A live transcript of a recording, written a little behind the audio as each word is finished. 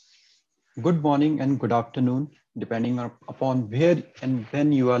Good morning and good afternoon, depending upon where and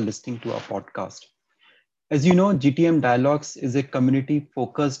when you are listening to our podcast. As you know, GTM Dialogues is a community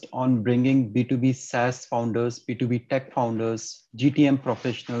focused on bringing B2B SaaS founders, B2B tech founders, GTM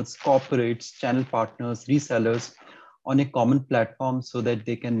professionals, corporates, channel partners, resellers on a common platform so that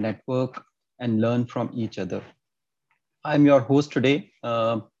they can network and learn from each other. I'm your host today,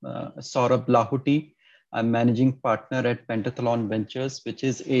 Saurabh Lahuti. I'm managing partner at Pentathlon Ventures, which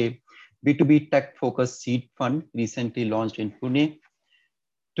is a B2B tech focused seed fund recently launched in Pune.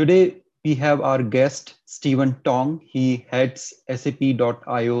 Today, we have our guest, Stephen Tong. He heads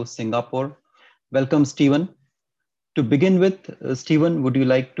SAP.io Singapore. Welcome, Stephen. To begin with, Stephen, would you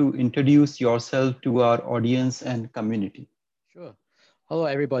like to introduce yourself to our audience and community? Sure. Hello,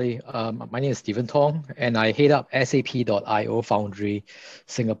 everybody. My name is Stephen Tong, and I head up SAP.io Foundry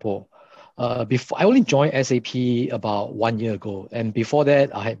Singapore. Before I only joined SAP about 1 year ago, and before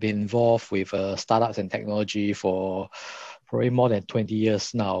that, I had been involved with startups and technology for probably more than 20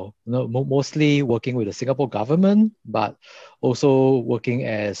 years now. Mostly working with the Singapore government, but also working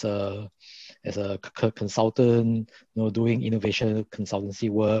as a consultant, doing innovation consultancy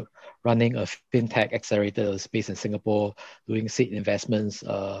work, running a fintech accelerator space in Singapore, doing seed investments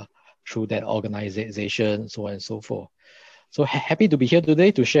through that organization, so on and so forth. So happy to be here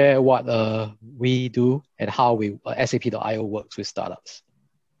today to share what we do and how SAP.io works with startups.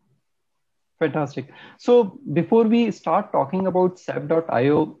 Fantastic. So before we start talking about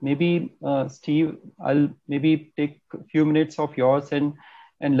SAP.io, maybe Steve, I'll maybe take a few minutes of yours and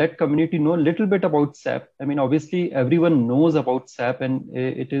let community know a little bit about SAP. I mean, obviously everyone knows about SAP, and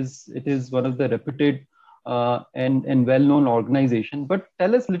it is one of the reputed and well-known organization. But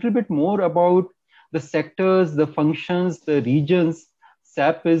tell us a little bit more about the sectors, the functions, the regions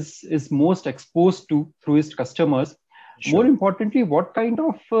SAP is most exposed to through its customers. Sure. More importantly, what kind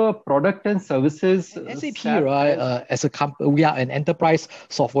of product and services SAP, right? As a company, we are an enterprise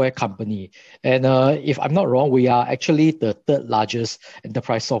software company, and if I'm not wrong, we are actually the third largest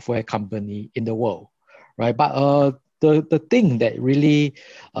enterprise software company in the world, right? But the thing that really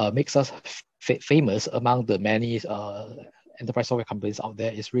makes us famous among the many enterprise software companies out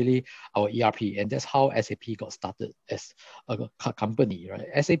there is really our ERP, and that's how SAP got started as a company,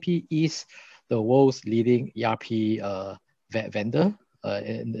 right? SAP is the world's leading ERP vendor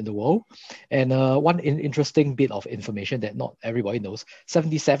in the world. And one interesting bit of information that not everybody knows,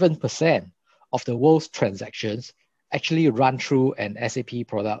 77% of the world's transactions actually run through an SAP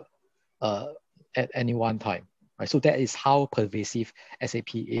product at any one time. Right? So that is how pervasive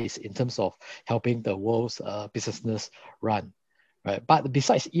SAP is in terms of helping the world's business run. Right. But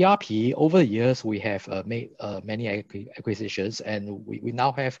besides ERP, over the years, we have made many acquisitions, and we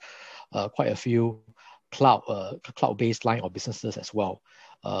now have quite a few cloud-based line of businesses as well.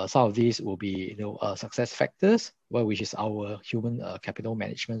 Some of these will be, SuccessFactors, which is our human capital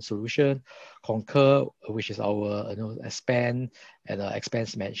management solution, Concur, which is our spend and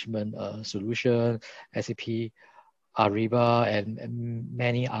expense management solution, SAP Ariba, and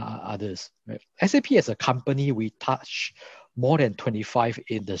many others. Right? SAP as a company, we touch more than 25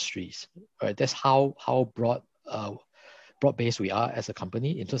 industries. Right? That's how broad-based we are as a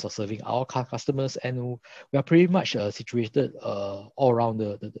company in terms of serving our customers, and we are pretty much situated all around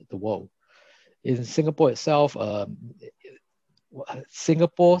the world. In Singapore itself,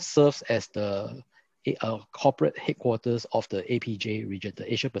 Singapore serves as the corporate headquarters of the APJ region,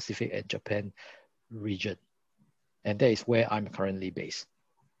 the Asia Pacific and Japan region. And that is where I'm currently based.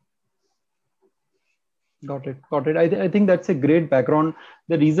 Got it. I think that's a great background.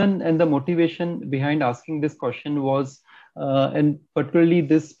 The reason and the motivation behind asking this question was, and particularly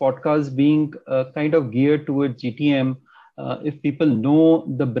this podcast being kind of geared towards GTM, if people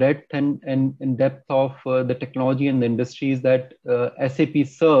know the breadth and depth of the technology and the industries that SAP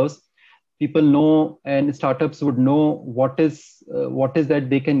serves, people know and startups would know what is that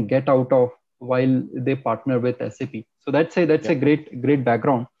they can get out of while they partner with SAP. So that's a great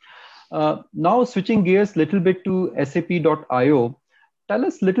background. Now switching gears a little bit to SAP.io, tell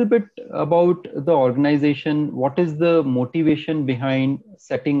us a little bit about the organization. What is the motivation behind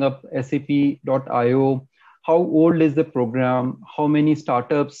setting up SAP.io? How old is the program? How many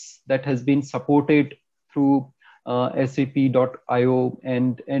startups that has been supported through SAP.io,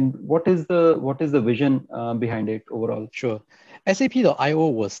 and what is the vision behind it overall? Sure. SAP.io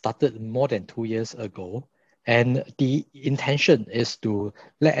was started more than 2 years ago. And the intention is to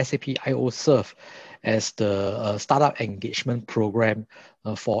let SAP.io serve as the startup engagement program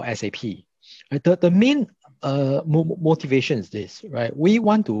for SAP. The main motivation is this, right? We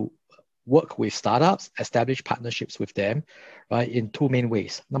want to work with startups, establish partnerships with them, right, in two main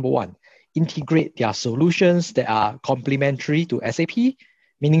ways. Number one, integrate their solutions that are complementary to SAP,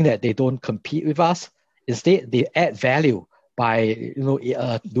 meaning that they don't compete with us. Instead, they add value by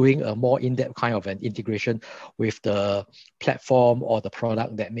doing a more in-depth kind of an integration with the platform or the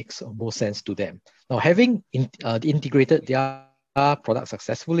product that makes most sense to them. Now, having integrated their product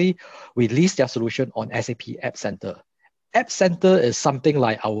successfully, we list their solution on SAP App Center. App Center is something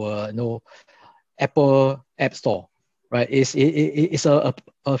like our Apple App Store, right? It's a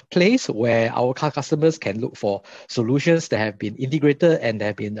place where our customers can look for solutions that have been integrated and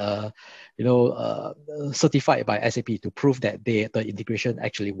have been certified by SAP to prove that the integration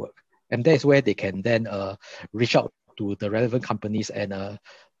actually work. And that's where they can then reach out to the relevant companies and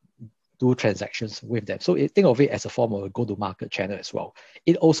do transactions with them. So think of it as a form of a go-to-market channel as well.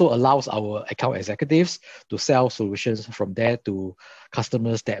 It also allows our account executives to sell solutions from there to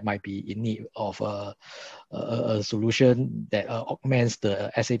customers that might be in need of a solution that augments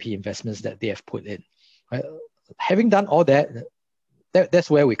the SAP investments that they have put in. Right? Having done all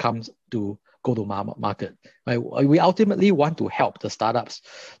that's where we come to go-to-market. Right? We ultimately want to help the startups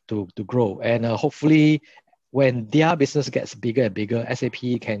to grow, and hopefully when their business gets bigger and bigger,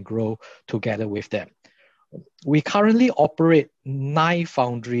 SAP can grow together with them. We currently operate 9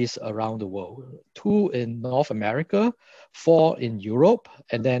 foundries around the world, 2 in North America, 4 in Europe,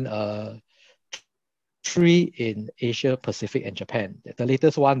 and then 3 in Asia, Pacific, and Japan. The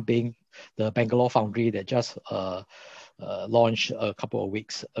latest one being the Bangalore foundry that just launched a couple of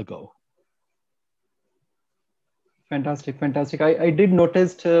weeks ago. Fantastic. I did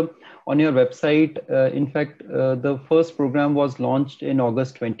notice on your website, in fact, the first program was launched in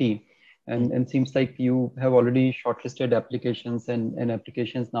August 20, and seems like you have already shortlisted applications and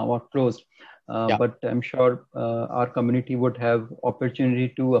applications now are closed. But I'm sure our community would have opportunity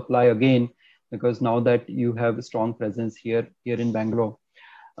to apply again, because now that you have a strong presence here in Bangalore.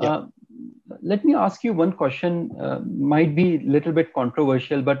 Let me ask you one question, might be a little bit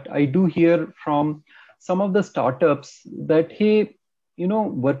controversial, but I do hear from some of the startups that, hey,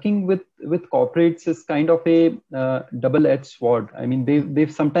 working with corporates is kind of a double-edged sword. I mean, they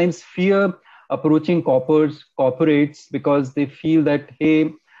sometimes fear approaching corporates because they feel that,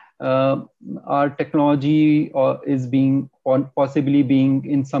 hey, our technology is being possibly being,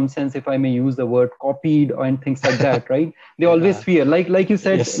 in some sense, if I may use the word, copied and things like that, right? They always fear, like you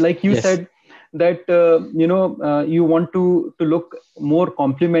said, said that you want to look more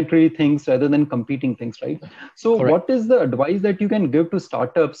complementary things rather than competing things, right? So correct. What is the advice that you can give to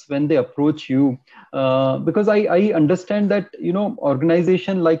startups when they approach you? Because I understand that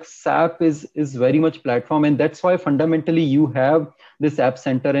organization like SAP is very much platform, and that's why fundamentally you have this App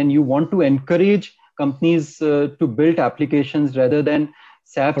Center, and you want to encourage companies to build applications rather than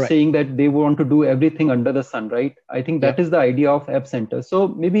SAP correct. Saying that they want to do everything under the sun, right? I think that is the idea of App Center. So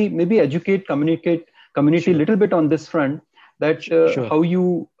maybe educate, community a little bit on this front, that how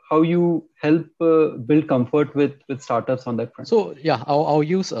you help build comfort with startups on that front. So I'll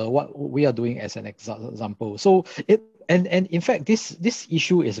use what we are doing as an example. So and in fact, this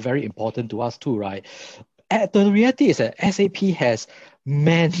issue is very important to us too, right? The reality is that SAP has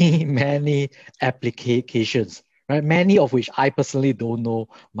many applications, right? Many of which I personally don't know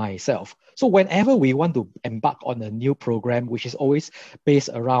myself. So whenever we want to embark on a new program, which is always based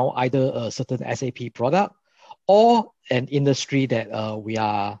around either a certain SAP product or an industry that we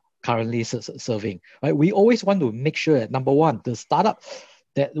are currently serving, right? We always want to make sure that, number one, the startup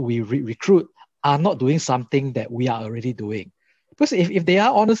that we recruit are not doing something that we are already doing. Because if they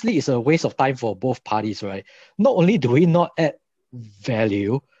are, honestly, it's a waste of time for both parties, right? Not only do we not add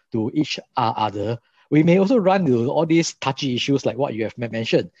value to each other, we may also run into all these touchy issues like what you have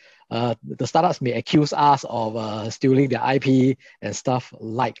mentioned. The startups may accuse us of stealing their IP and stuff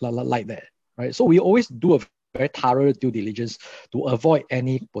like that, right? So we always do a very thorough due diligence to avoid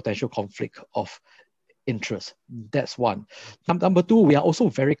any potential conflict of interest. That's one. Number two, we are also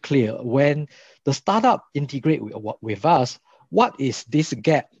very clear when the startup integrate with us, what is this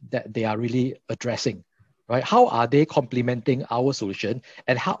gap that they are really addressing, right? How are they complementing our solution?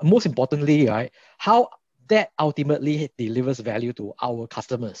 And how, most importantly, right, how that ultimately delivers value to our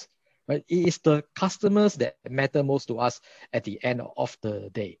customers, right? It is the customers that matter most to us at the end of the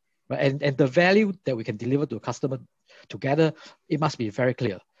day, right? And the value that we can deliver to a customer together, it must be very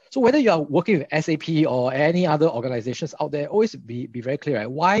clear. So whether you are working with SAP or any other organizations out there, always be very clear,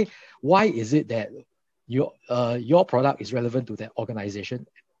 right? Why is it that your product is relevant to that organization,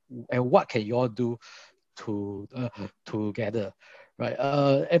 and what can you all do together, right?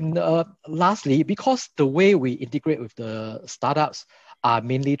 And lastly, because the way we integrate with the startups are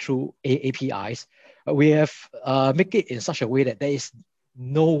mainly through APIs, we have make it in such a way that there is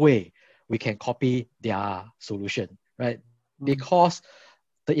no way we can copy their solution, right? Because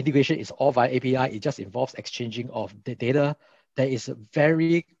the integration is all via API, it just involves exchanging of the data. There is a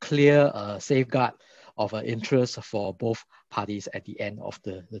very clear safeguard of interest for both parties at the end of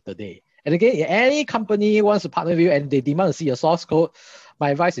the day. And again, if any company wants to partner with you and they demand to see your source code,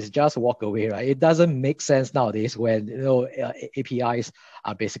 my advice is just walk away, right? It doesn't make sense nowadays when APIs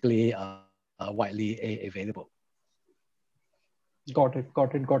are basically widely available. Got it.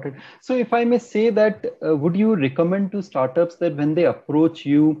 So if I may say that, would you recommend to startups that when they approach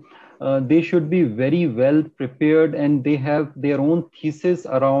you, they should be very well prepared and they have their own thesis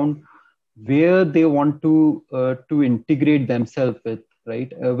around where they want to integrate themselves with,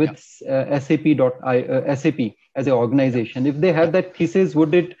 right? With SAP as an organization. If they have that thesis,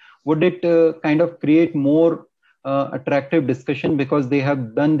 would it kind of create more attractive discussion because they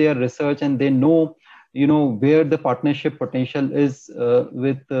have done their research and they know where the partnership potential is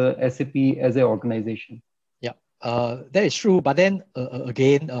with SAP as an organization? Yeah, that is true. But then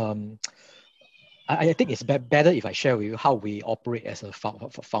again, I think it's better if I share with you how we operate as a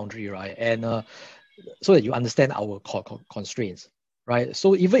foundry, right? And so that you understand our constraints, right?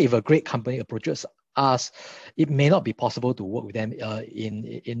 So even if a great company approaches us, it may not be possible to work with them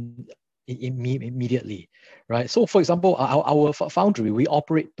immediately, right? So for example, our foundry, we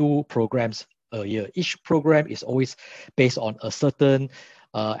operate 2 programs a year. Each program is always based on a certain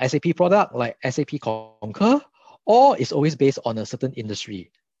SAP product like SAP Concur, or it's always based on a certain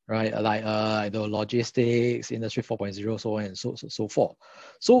industry, right? Like logistics, Industry 4.0, so on and so forth.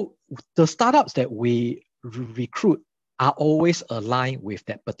 So the startups that we recruit are always aligned with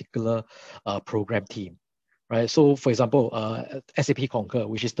that particular program team, right? So for example, SAP Concur,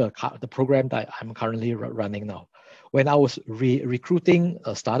 which is the program that I'm currently running now. When I was recruiting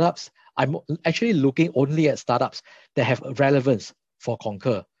startups, I'm actually looking only at startups that have relevance for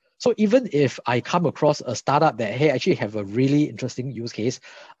Concur. So even if I come across a startup that, hey, actually have a really interesting use case,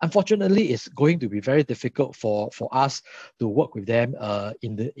 unfortunately, it's going to be very difficult for us to work with them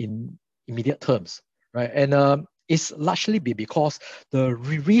in immediate terms, right? And it's largely because the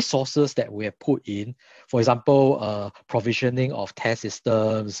resources that we have put in, for example, provisioning of test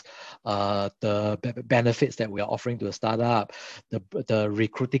systems, the benefits that we are offering to a startup, the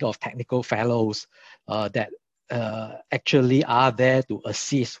recruiting of technical fellows that actually are there to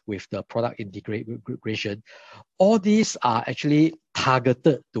assist with the product integration. All these are actually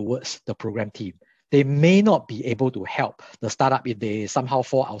targeted towards the program team. They may not be able to help the startup if they somehow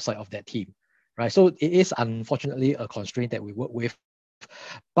fall outside of that team, right? So it is unfortunately a constraint that we work with,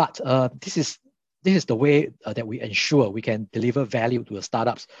 but this is the way that we ensure we can deliver value to the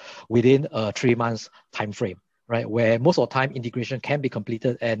startups within a 3 months time frame, right? Where most of the time integration can be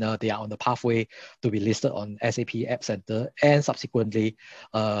completed and they are on the pathway to be listed on SAP App Center and subsequently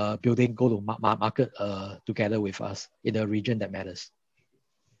building go-to-market together with us in the region that matters.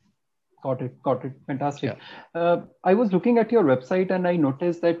 Got it. Fantastic. Yeah. I was looking at your website and I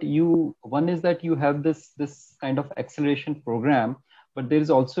noticed that one is that you have this kind of acceleration program, but there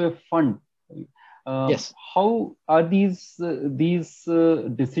is also a fund. Yes. How are these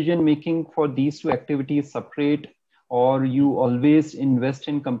decision making for these 2 activities separate, or you always invest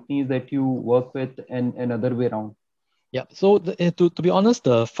in companies that you work with and another way around? Yeah. So to be honest,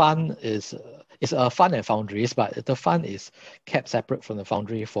 the fund is a fund and foundries, but the fund is kept separate from the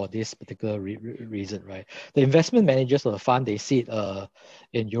foundry for this particular reason, right? The investment managers of the fund, they sit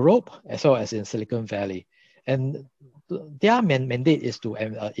in Europe as well as in Silicon Valley. And their mandate is to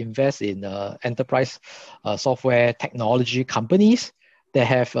invest in enterprise software technology companies that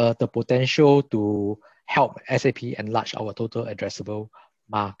have the potential to help SAP enlarge our total addressable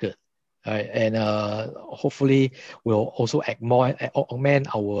market. And hopefully we'll also augment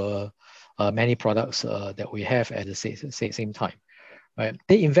our many products that we have at the same time. Right?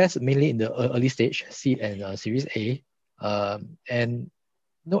 They invest mainly in the early stage, seed and Series A. And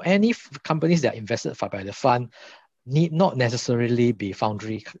any companies that are invested by the fund need not necessarily be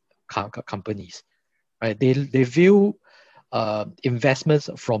foundry companies. Right? They view investments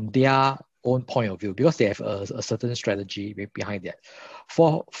from their own point of view because they have a certain strategy behind that.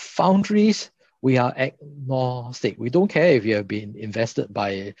 For foundries, we are agnostic. We don't care if you have been invested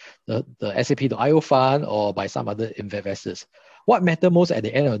by the SAP.io fund or by some other investors. What matters most at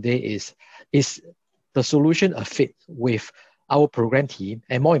the end of the day is the solution a fit with our program team,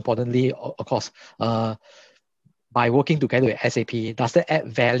 and more importantly, of course, by working together with SAP, does that add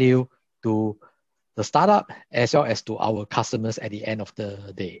value to the startup as well as to our customers at the end of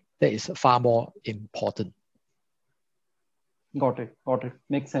the day? That is far more important. Got it.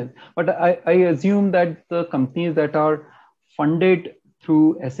 Makes sense. But I assume that the companies that are funded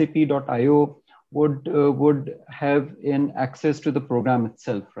through SAP.io would have in access to the program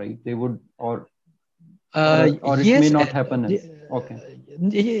itself, right? They would, or it may Yes, not happen as okay.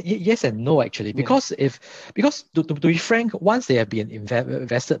 Yes and no actually, Yeah. because to be frank, once they have been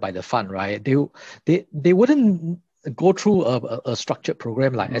invested by the fund, right, they wouldn't go through a structured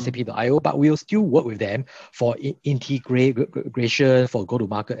program like SAP.io, but we'll still work with them for integration, for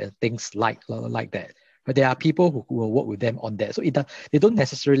go-to-market and things like that. But there are people who will work with them on that. So they don't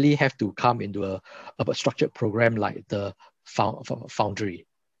necessarily have to come into a structured program like the Foundry,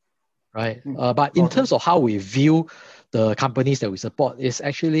 right? But in terms of how we view the companies that we support, it's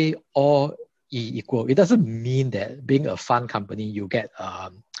actually all equal. It doesn't mean that being a fund company, you get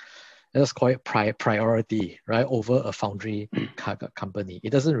let's call it priority, right, over a foundry company. It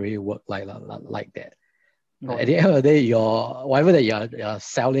doesn't really work like that. At the end of the day, whatever that you're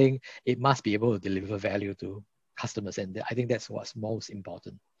selling, it must be able to deliver value to customers, and I think that's what's most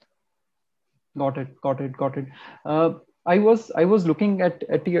important. Got it. I was looking at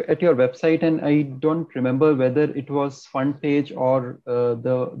your website, and I don't remember whether it was fund page or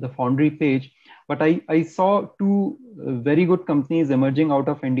the Foundry page, but I saw two very good companies emerging out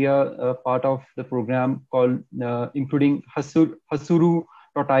of India, part of the program called including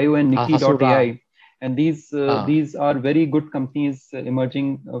Hasuru.io and Nikki.ai. And these are very good companies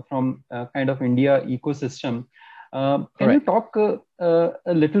emerging from kind of India ecosystem. Can you talk a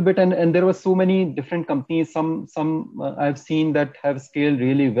little bit? And there were so many different companies. Some I've seen that have scaled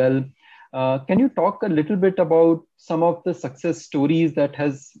really well. Can you talk a little bit about some of the success stories that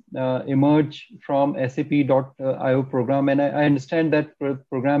has emerged from SAP.io program? And I understand that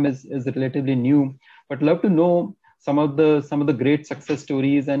program is relatively new, but love to know some of the great success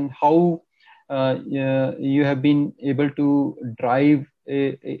stories and how you have been able to drive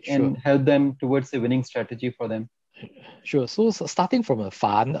and help them towards a winning strategy for them. Sure. So starting from a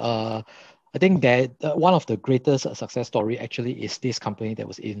fund, I think that one of the greatest success story actually is this company that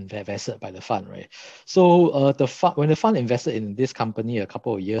was invested by the fund, right? So when the fund invested in this company a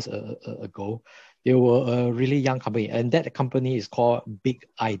couple of years ago, they were a really young company, and that company is called Big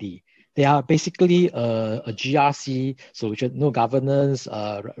ID. They are basically a GRC solution, no governance,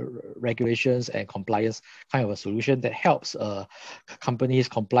 regulations, and compliance kind of a solution that helps companies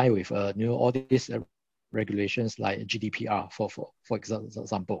comply with all these regulations like GDPR, for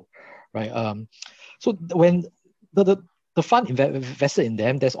example, right? So when the fund invested in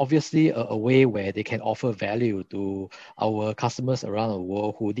them, there's obviously a way where they can offer value to our customers around the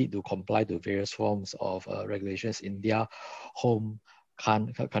world who need to comply to various forms of regulations in their home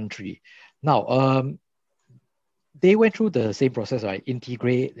country. Now, they went through the same process, right?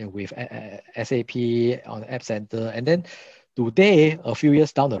 Integrate with SAP on App Center, and then today, a few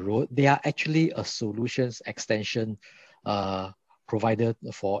years down the road, they are actually a solutions extension provider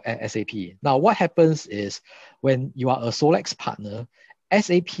for SAP. Now, what happens is when you are a Solex partner,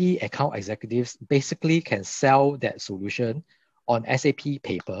 SAP account executives basically can sell that solution on SAP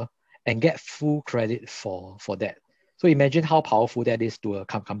paper and get full credit for that. So imagine how powerful that is to a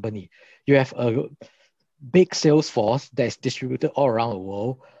company. You have a big sales force that is distributed all around the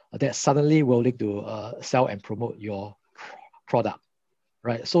world that suddenly willing to sell and promote your product,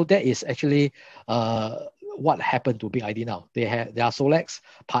 right? So that is actually what happened to Big ID now. They are Solex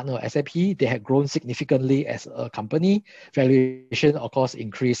partner SAP. They have grown significantly as a company. Valuation, of course,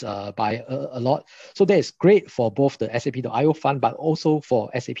 increased by a lot. So that is great for both the SAP.io fund, but also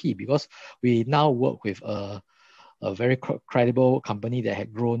for SAP, because we now work with a very credible company that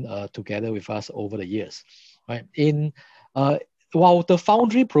had grown together with us over the years, right? While the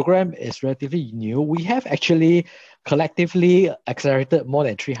Foundry program is relatively new, we have actually collectively accelerated more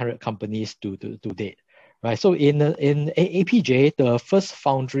than 300 companies to date, right? So in APJ, the first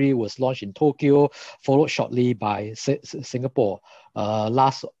Foundry was launched in Tokyo, followed shortly by Singapore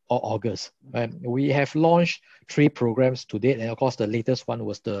last August. Right? We have launched 3 programs to date, and of course, the latest one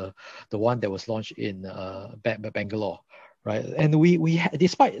was the one that was launched in Bangalore. Right, and we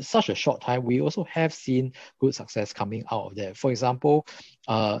despite such a short time, we also have seen good success coming out of there. For example,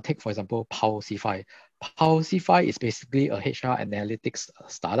 take for example Pulsify. Pulsify is basically a HR analytics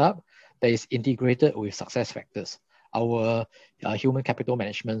startup that is integrated with SuccessFactors, our human capital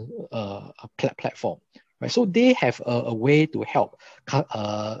management platform. Right, so they have a way to help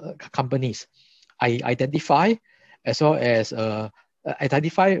companies identify as well as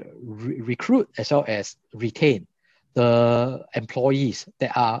recruit as well as retain the employees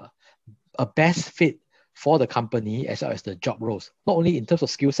that are a best fit for the company as well as the job roles, not only in terms of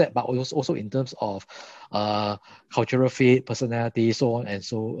skill set, but also in terms of cultural fit, personality, so on and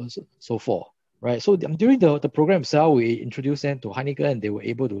so forth. right? So during the program itself, we introduced them to Heineken, and they were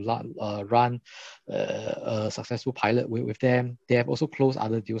able to run a successful pilot with them. They have also closed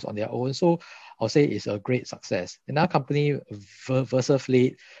other deals on their own. So I'll say it's a great success. Another company,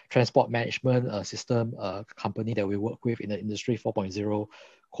 VersaFleet Transport Management System company that we work with in the Industry 4.0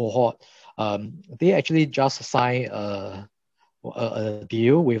 cohort, they actually just signed a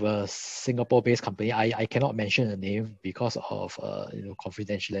deal with a Singapore-based company. I cannot mention the name because of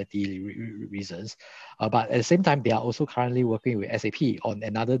confidentiality reasons. But at the same time, they are also currently working with SAP on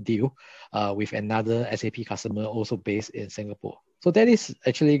another deal with another SAP customer also based in Singapore. So that is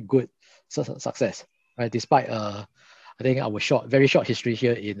actually good success, right? Despite I think our very short history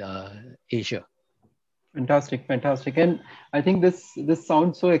here in Asia. Fantastic, fantastic. And I think this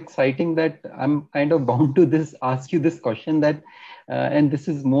sounds so exciting that I'm kind of bound to ask you this question that, and this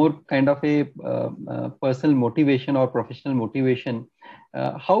is more kind of a personal motivation or professional motivation.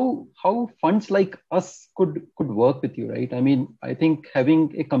 How funds like us could work with you, right? I mean, I think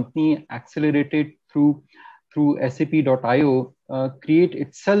having a company accelerated through SAP.io create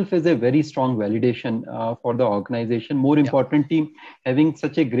itself as a very strong validation for the organization. More importantly, having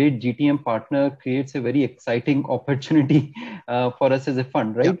such a great GTM partner creates a very exciting opportunity for us as a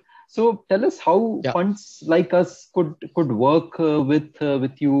fund, right? So tell us how funds like us could work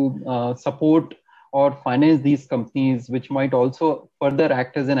with you, support or finance these companies, which might also further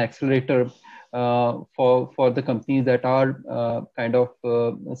act as an accelerator for the companies that are kind of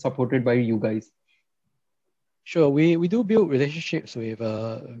supported by you guys. Sure, we do build relationships with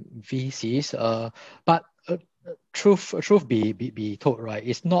VCs, but truth be told, right,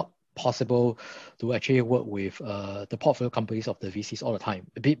 it's not possible to actually work with the portfolio companies of the VCs all the time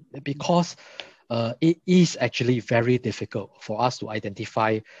because it is actually very difficult for us to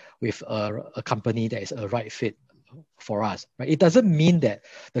identify with a company that is a right fit for us, right? It doesn't mean that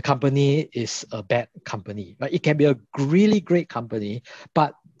the company is a bad company, right? It can be a really great company,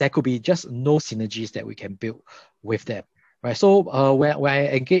 but there could be just no synergies that we can build with them, right? So when I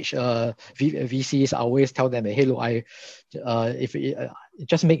engage VCs, I always tell them, hey, look,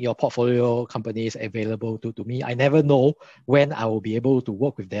 just make your portfolio companies available to me. I never know when I will be able to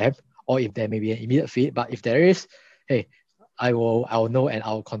work with them or if there may be an immediate fit. But if there is, hey, I'll know and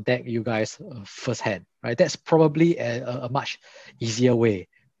I'll contact you guys firsthand, right? That's probably a much easier way,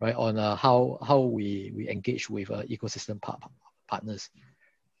 right, on how we engage with ecosystem partners.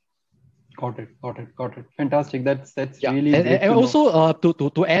 Got it. Fantastic. That's really and, great. And also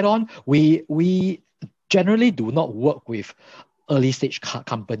to add on, we generally do not work with early stage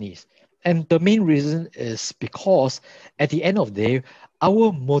companies. And the main reason is because at the end of the day,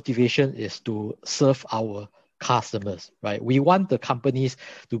 our motivation is to serve our customers, right? We want the companies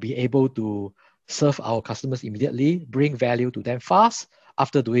to be able to serve our customers immediately, bring value to them fast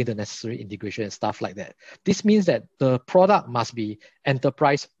after doing the necessary integration and stuff like that. This means that the product must be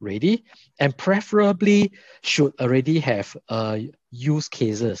enterprise ready and preferably should already have use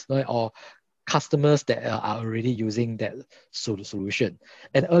cases, right? Or customers that are already using that solution.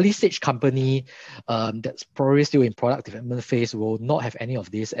 An early stage company that's probably still in product development phase will not have any of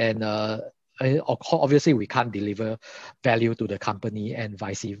this, and obviously we can't deliver value to the company and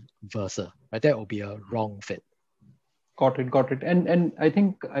vice versa, right? That will be a wrong fit. Got it. And I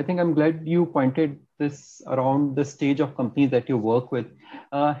think I'm glad you pointed this around the stage of companies that you work with.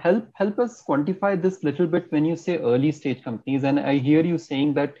 Help us quantify this little bit when you say early stage companies. And I hear you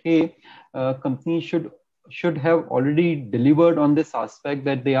saying that, hey, companies should have already delivered on this aspect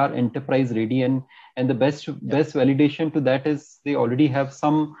that they are enterprise ready, and the best validation to that is they already have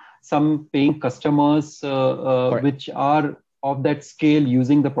some paying customers which are of that scale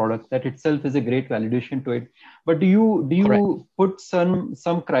using the product. That itself is a great validation to it. But do you put some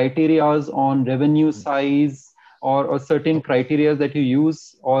criterias on revenue size or certain criteria that you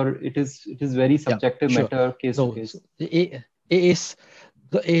use, or it is very subjective matter, case to case? It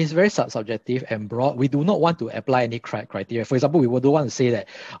is very subjective and broad. We do not want to apply any criteria. For example, we don't want to say that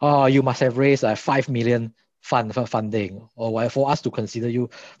you must have raised 5 million funding, or for us to consider you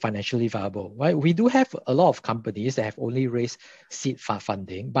financially viable, right? We do have a lot of companies that have only raised seed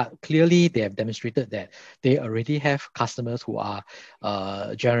funding, but clearly they have demonstrated that they already have customers who are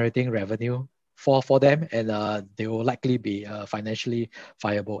generating revenue for them, and they will likely be financially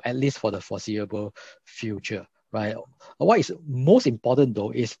viable, at least for the foreseeable future, right? What is most important though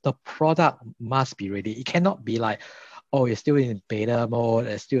is the product must be ready. It cannot be like, oh, it's still in beta mode,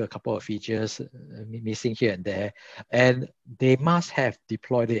 there's still a couple of features missing here and there. And they must have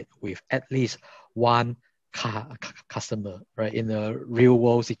deployed it with at least one customer, right, in a real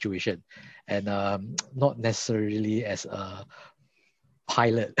world situation. And not necessarily as a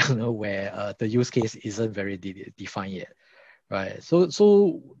pilot, where the use case isn't very defined yet, right?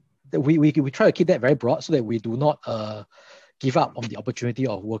 So we try to keep that very broad so that we do not give up on the opportunity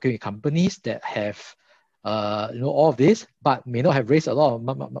of working with companies that have all of this, but may not have raised a lot of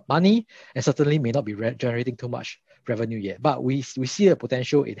money and certainly may not be generating too much revenue yet. But we see the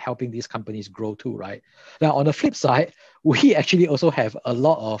potential in helping these companies grow too, right? Now, on the flip side, we actually also have a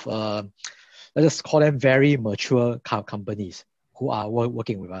lot of, let's just call them very mature companies who are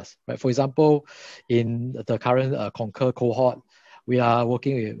working with us, right? For example, in the current Concur cohort, we are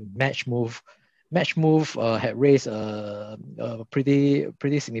working with Matchmove. Matchmove had raised a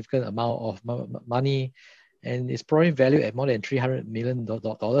pretty significant amount of money, and it's probably valued at more than $300 million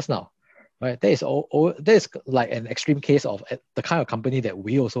now, right? That is like an extreme case of the kind of company that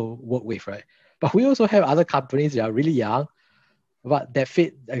we also work with, right? But we also have other companies that are really young, but that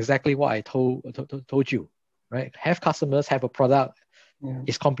fit exactly what I told you, right? Have customers, have a product,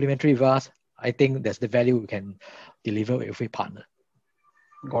 is complementary with us. I think that's the value we can deliver if we partner.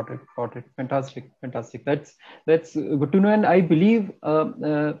 Got it. Fantastic. That's good to know. And I believe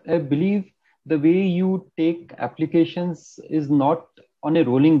the way you take applications is not on a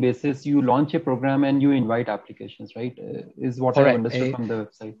rolling basis. You launch a program and you invite applications, right? Is what I understood from the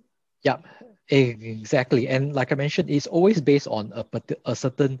website. Yeah, exactly. And like I mentioned, it's always based on a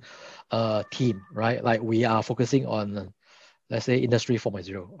certain team, right? Like we are focusing on, let's say, Industry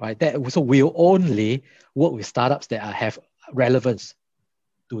 4.0, right? So we'll only work with startups that have relevance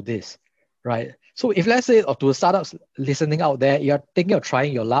to this, right? So if, let's say, to the startups listening out there, you're thinking of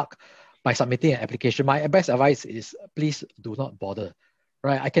trying your luck by submitting an application, my best advice is please do not bother,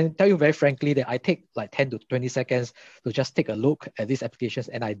 right? I can tell you very frankly that I take like 10 to 20 seconds to just take a look at these applications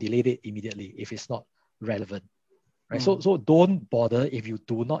and I delete it immediately if it's not relevant, right? So don't bother if you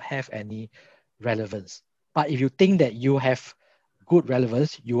do not have any relevance. But if you think that you have good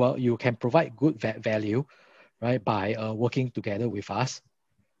relevance, you can provide good value, right, by working together with us,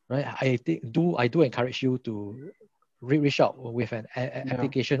 right? I do encourage you to reach out with an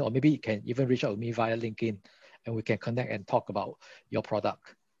application, or maybe you can even reach out with me via LinkedIn, and we can connect and talk about your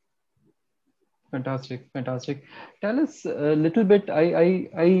product. Fantastic. Tell us a little bit. I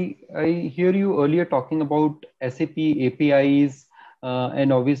hear you earlier talking about SAP APIs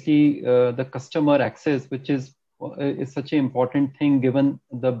and obviously the customer access, which is such an important thing given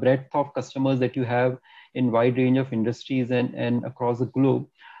the breadth of customers that you have in wide range of industries and across the globe.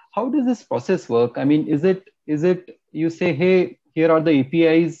 How does this process work? I mean, is it you say, hey, here are the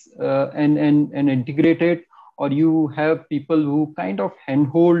APIs and integrate it, or you have people who kind of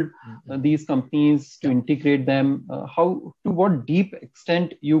handhold these companies to integrate them? To what deep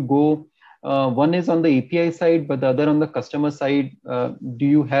extent you go? One is on the API side, but the other on the customer side. Do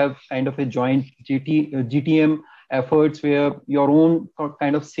you have kind of a joint GTM efforts where your own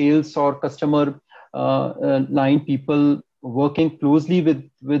kind of sales or customer line people working closely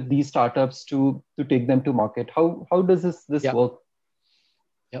with these startups to take them to market? How does this work?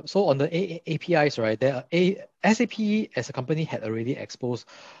 Yeah. So on the APIs, right, SAP as a company had already exposed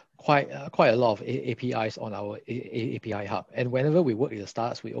quite a lot of APIs on our API hub. And whenever we work with the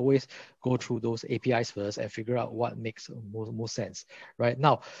startups, we always go through those APIs first and figure out what makes most sense, right?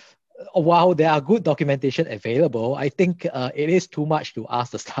 Now, while there are good documentation available, I think it is too much to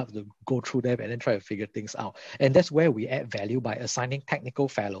ask the staff to go through them and then try to figure things out. And that's where we add value by assigning technical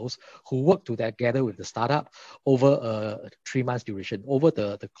fellows who work together with the startup over a 3 months duration, over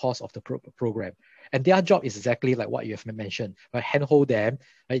the course of the program. And their job is exactly like what you have mentioned, right? Handhold them,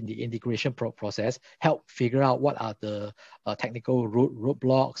 right, in the integration process, help figure out what are the technical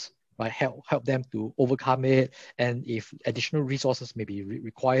roadblocks, right? Help them to overcome it, and if additional resources may be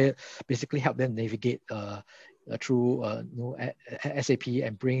required, basically help them navigate through SAP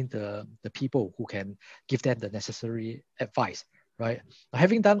and bring the people who can give them the necessary advice, right?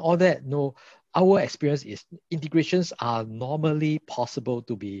 Having done all that, our experience is integrations are normally possible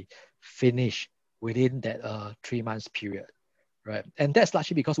to be finished within that 3 months period, right? And that's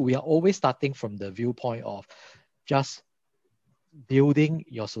largely because we are always starting from the viewpoint of just building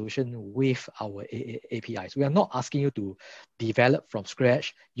your solution with our APIs. We are not asking you to develop from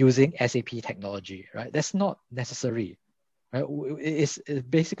scratch using SAP technology, right? That's not necessary, right? It's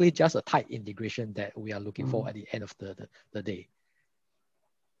basically just a tight integration that we are looking for at the end of the day.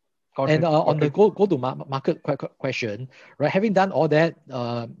 On the go-to-market question, right? Having done all that,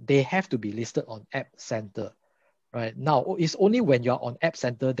 they have to be listed on App Center. Right now, it's only when you're on App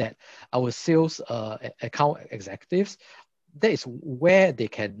Center that our sales account executives, that is where they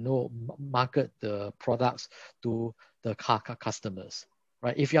can market the products to the customers,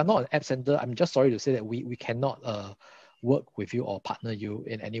 right? If you're not an App Center, I'm just sorry to say that we cannot work with you or partner you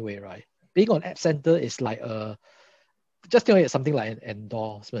in any way, right? Being on App Center is like just think of it something like an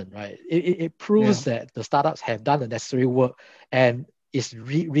endorsement, right? It proves that the startups have done the necessary work and is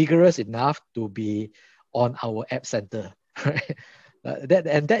rigorous enough to be on our App Center, right?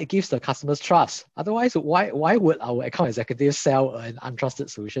 That gives the customers trust. Otherwise, why would our account executives sell an untrusted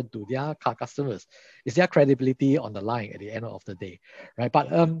solution to their customers? Is their credibility on the line at the end of the day, right? But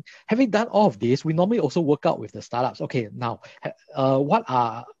having done all of this, we normally also work out with the startups. Okay, now what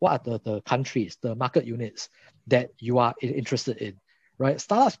are the countries, the market units that you are interested in, right?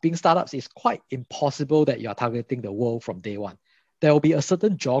 Startups being startups, is quite impossible that you are targeting the world from day one. There will be a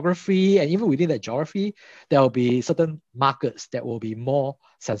certain geography, and even within that geography, there will be certain markets that will be more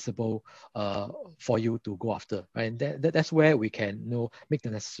sensible for you to go after. Right? And that's where we can make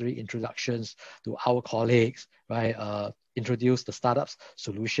the necessary introductions to our colleagues, right? Introduce the startups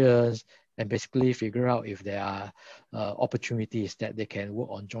solutions, and basically figure out if there are opportunities that they can work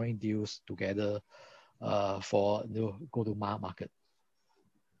on joint deals together for go-to-market.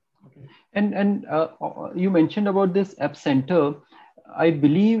 Okay. And you mentioned about this App Center. I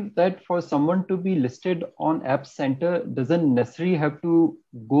believe that for someone to be listed on App Center doesn't necessarily have to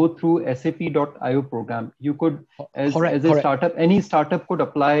go through SAP.io program. You could, as a startup, any startup could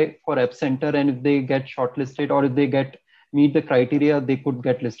apply for App Center, and if they get shortlisted or if they meet the criteria, they could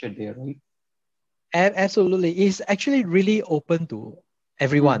get listed there, right? Absolutely. It's actually really open to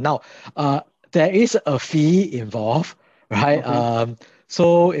everyone. Now, there is a fee involved, right? Okay.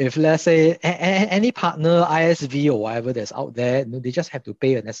 So if, let's say, any partner, ISV or whatever that's out there, they just have to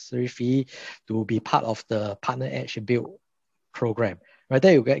pay a necessary fee to be part of the Partner Edge Build program. Right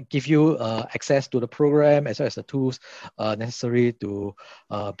there, give you access to the program as well as the tools necessary to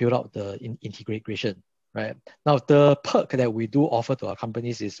build out the integration. Right now, the perk that we do offer to our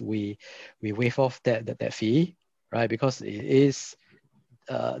companies is we waive off that fee, right? Because it is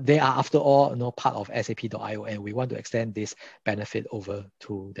they are, after all, part of SAP.io, and we want to extend this benefit over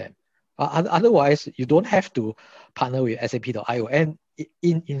to them. Otherwise, you don't have to partner with SAP.io. And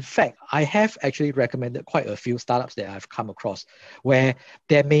in fact, I have actually recommended quite a few startups that I've come across where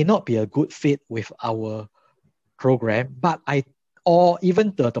there may not be a good fit with our program, or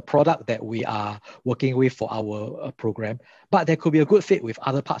even the product that we are working with for our program, but there could be a good fit with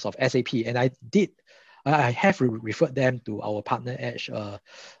other parts of SAP. And I have referred them to our Partner Edge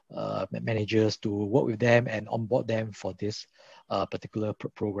managers to work with them and onboard them for this particular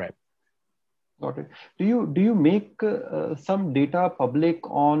program. Got it. Do you make some data public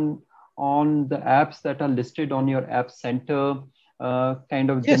on the apps that are listed on your App Center? Yes.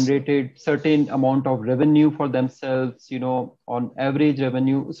 Generated certain amount of revenue for themselves, on average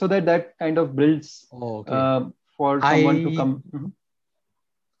revenue, so that kind of builds for someone to come.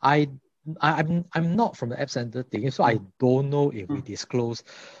 Mm-hmm. I'm not from the App Center thing, so I don't know if we disclose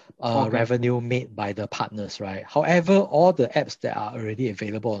revenue made by the partners, right? However, all the apps that are already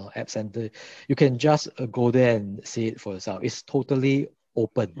available on App Center, you can just go there and see it for yourself. It's totally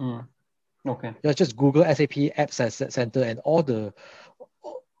open. Okay. Just Google SAP App Center, and all the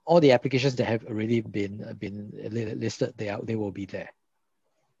applications that have already been listed, they will be there.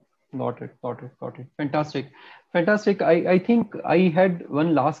 Got it. Fantastic. I think I had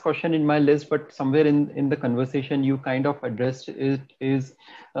one last question in my list, but somewhere in the conversation you kind of addressed it, is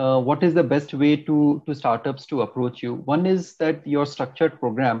what is the best way to startups to approach you? One is that your structured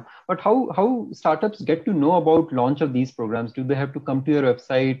program, but how startups get to know about launch of these programs? Do they have to come to your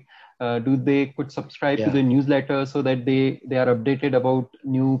website? Could subscribe to the newsletter so that they are updated about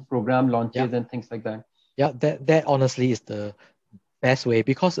new program launches and things like that? Yeah, that honestly is the best way,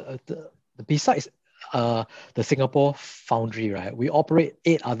 because besides the Singapore foundry, right, we operate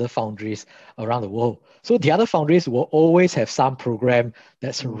 8 other foundries around the world. So the other foundries will always have some program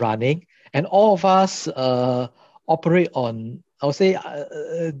that's running, and all of us operate on, I would say,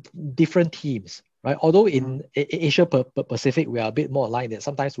 different teams. Right. Although in Asia Pacific, we are a bit more aligned, that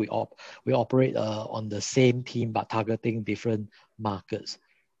sometimes we operate on the same team but targeting different markets.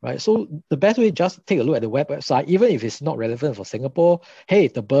 Right. So the best way, just take a look at the website. Even if it's not relevant for Singapore, hey,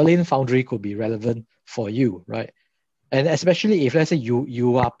 the Berlin foundry could be relevant for you, right? And especially if, let's say,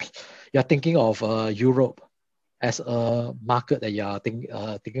 you're thinking of Europe as a market that you're thinking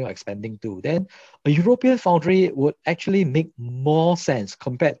of expanding to, then a European foundry would actually make more sense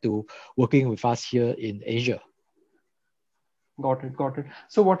compared to working with us here in Asia. Got it.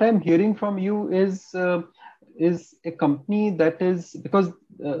 So what I'm hearing from you is a company that is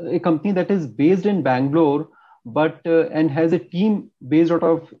based in Bangalore, but and has a team based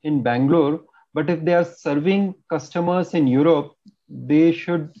in Bangalore. But if they are serving customers in Europe, they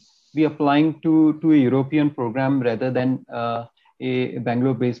should be applying to a European program rather than a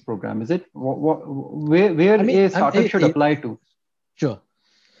Bangalore-based program? Is it where a startup should apply to? Sure.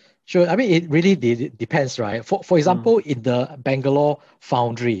 Sure. I mean, it really depends, right? For example, in the Bangalore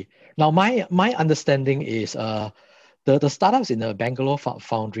Foundry. Now, my understanding is the startups in the Bangalore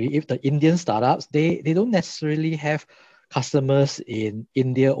Foundry, if the Indian startups, they don't necessarily have customers in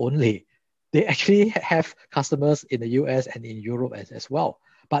India only. They actually have customers in the US and in Europe as well.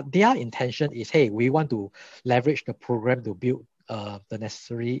 But their intention is, hey, we want to leverage the program to build the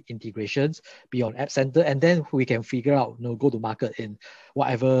necessary integrations beyond App Center, and then we can figure out, go to market in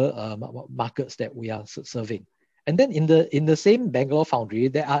whatever markets that we are serving. And then in the same Bangalore Foundry,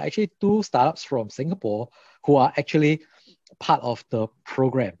 there are actually two startups from Singapore who are actually part of the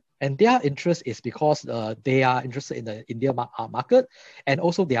program. And their interest is because they are interested in the India market, and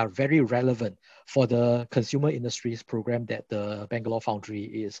also they are very relevant for the consumer industries program that the Bangalore Foundry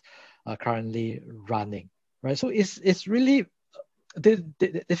is currently running, right? So it's really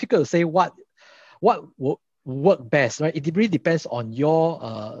difficult to say what will work best, right? It really depends on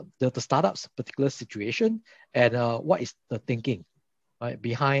your the startup's particular situation and what is the thinking, right,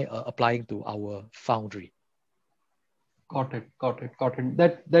 behind applying to our foundry. Got it.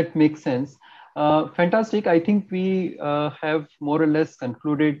 That makes sense. Fantastic. I think we have more or less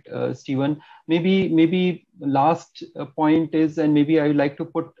concluded, Stephen. Maybe last point is, and maybe I would like to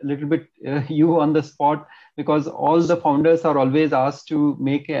put a little bit you on the spot, because all the founders are always asked to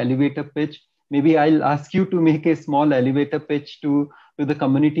make an elevator pitch. Maybe I'll ask you to make a small elevator pitch to the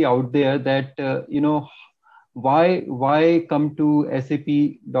community out there that why come to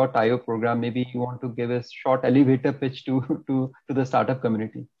SAP.io program? Maybe you want to give a short elevator pitch to the startup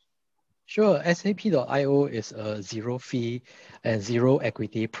community. Sure. SAP.io is a zero fee and zero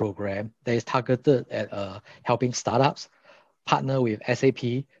equity program that is targeted at helping startups partner with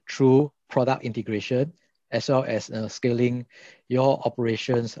SAP through product integration, as well as scaling your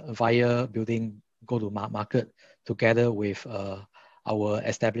operations via building go-to-market together with our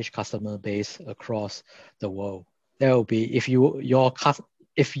established customer base across the world. That will be if your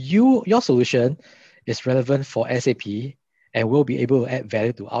solution is relevant for SAP and will be able to add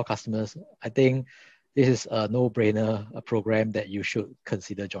value to our customers, I think this is a no-brainer program that you should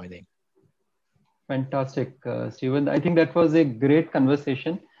consider joining. Fantastic, Stephen. I think that was a great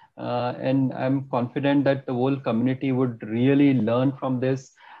conversation, and I'm confident that the whole community would really learn from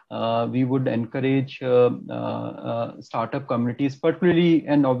this. We would encourage startup communities, particularly,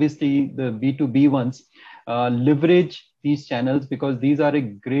 and obviously the B2B ones, leverage these channels, because these are a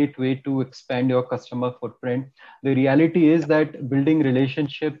great way to expand your customer footprint. The reality is that building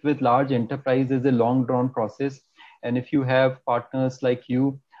relationship with large enterprise is a long drawn process. And if you have partners like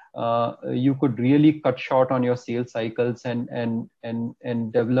you, you could really cut short on your sales cycles and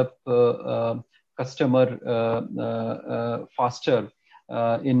develop customer faster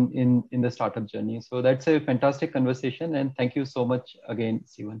in the startup journey. So that's a fantastic conversation, and thank you so much again,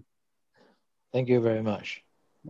 Stephen. Thank you very much.